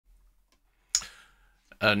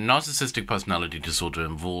A narcissistic personality disorder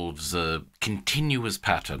involves a continuous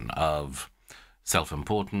pattern of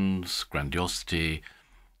self-importance, grandiosity,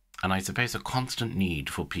 and I suppose a constant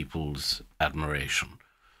need for people's admiration.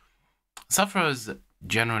 Sufferers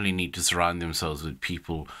generally need to surround themselves with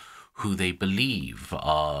people who they believe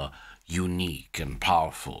are unique and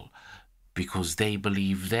powerful because they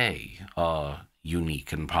believe they are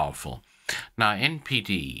unique and powerful. Now,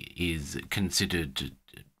 NPD is considered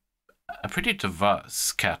a pretty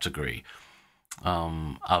diverse category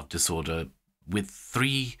of disorder with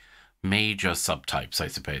three major subtypes, I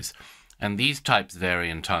suppose. And these types vary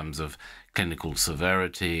in terms of clinical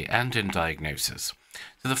severity and in diagnosis.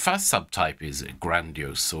 So the first subtype is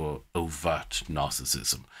grandiose or overt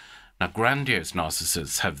narcissism. Now, grandiose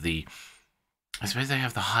narcissists have I suppose they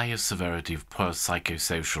have the highest severity of poor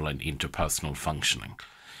psychosocial and interpersonal functioning.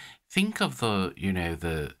 Think of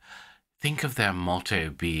think of their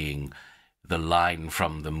motto being the line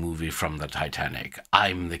from the movie from the Titanic,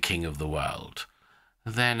 "I'm the king of the world."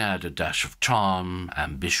 Then add a dash of charm,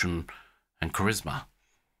 ambition, and charisma,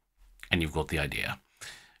 and you've got the idea.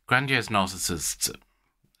 Grandiose narcissists,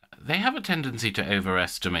 they have a tendency to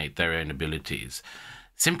overestimate their own abilities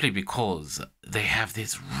simply because they have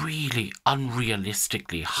this really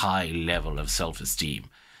unrealistically high level of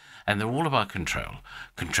self-esteem. And they're all about control,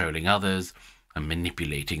 controlling others and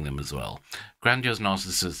manipulating them as well. Grandiose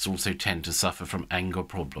narcissists also tend to suffer from anger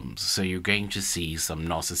problems, so you're going to see some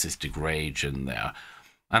narcissistic rage in there,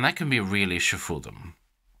 and that can be a real issue for them.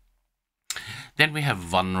 Then we have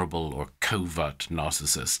vulnerable or covert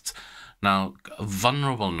narcissists. Now,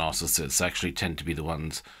 vulnerable narcissists actually tend to be the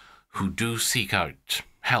ones who do seek out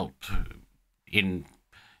help in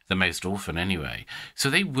the most often anyway. So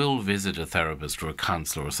they will visit a therapist or a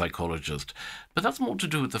counselor or a psychologist, but that's more to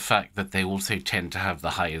do with the fact that they also tend to have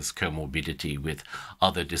the highest comorbidity with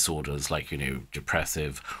other disorders like,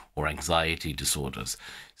 depressive or anxiety disorders.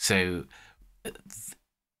 So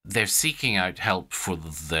they're seeking out help for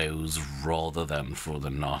those rather than for the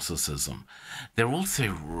narcissism. They're also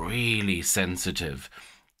really sensitive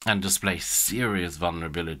and display serious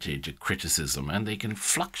vulnerability to criticism, and they can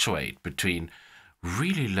fluctuate between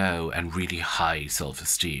really low and really high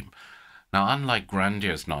self-esteem. Now, unlike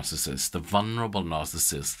grandiose narcissists, the vulnerable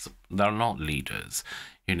narcissists, they're not leaders.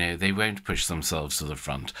 They won't push themselves to the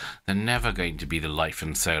front. They're never going to be the life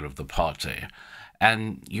and soul of the party.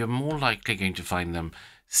 And you're more likely going to find them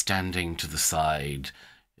standing to the side,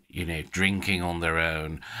 drinking on their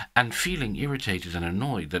own and feeling irritated and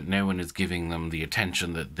annoyed that no one is giving them the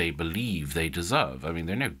attention that they believe they deserve. I mean,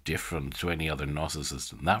 they're no different to any other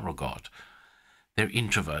narcissist in that regard. They're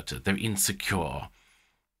introverted, they're insecure,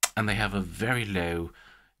 and they have a very low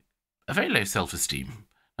self-esteem.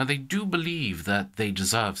 Now, they do believe that they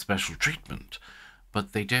deserve special treatment,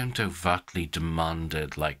 but they don't overtly demand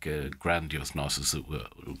it like a grandiose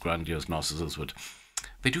narcissist would.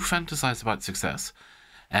 They do fantasize about success,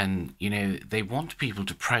 and, they want people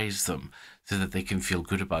to praise them so that they can feel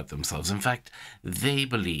good about themselves. In fact, they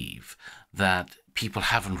believe that people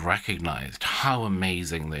haven't recognized how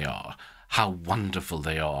amazing they are, how wonderful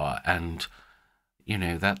they are, and,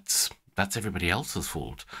 that's everybody else's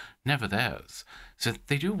fault, never theirs. So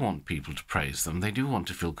they do want people to praise them, they do want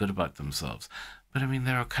to feel good about themselves, but I mean,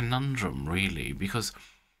 they're a conundrum, really, because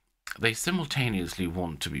they simultaneously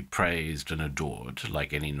want to be praised and adored,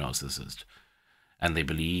 like any narcissist, and they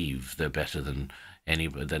believe they're better than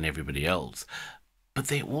everybody else, but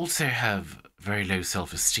they also have very low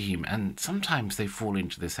self-esteem, and sometimes they fall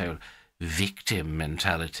into this whole victim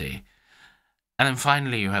mentality. And then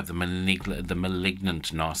finally, you have the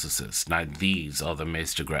malignant narcissists. Now, these are the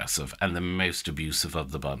most aggressive and the most abusive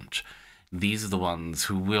of the bunch. These are the ones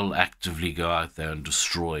who will actively go out there and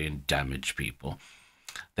destroy and damage people.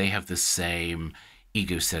 They have the same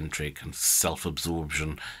egocentric and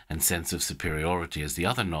self-absorption and sense of superiority as the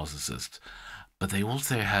other narcissists, but they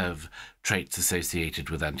also have traits associated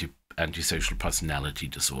with antisocial personality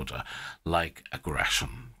disorder, like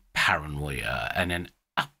aggression, paranoia, and an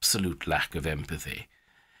absolute lack of empathy.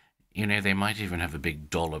 They might even have a big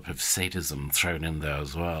dollop of sadism thrown in there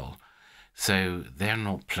as well. So they're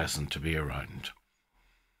not pleasant to be around.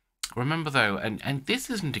 Remember, though, and this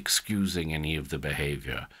isn't excusing any of the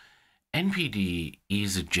behavior, NPD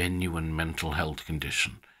is a genuine mental health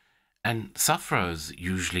condition, and sufferers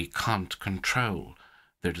usually can't control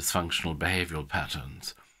their dysfunctional behavioral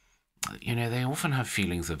patterns. They often have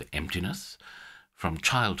feelings of emptiness from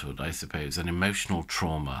childhood, I suppose, and emotional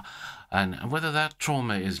trauma, and whether that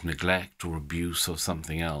trauma is neglect or abuse or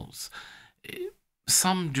something else.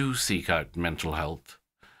 Some do seek out mental health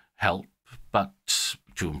help, but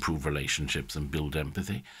to improve relationships and build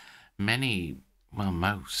empathy. Many Well,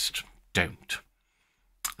 most don't.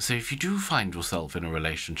 So if you do find yourself in a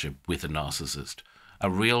relationship with a narcissist, a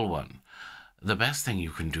real one, the best thing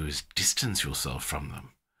you can do is distance yourself from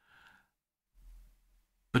them.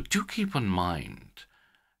 But do keep in mind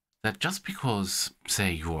that just because,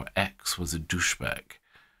 say, your ex was a douchebag,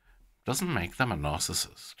 doesn't make them a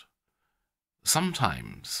narcissist.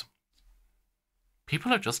 Sometimes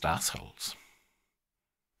people are just assholes.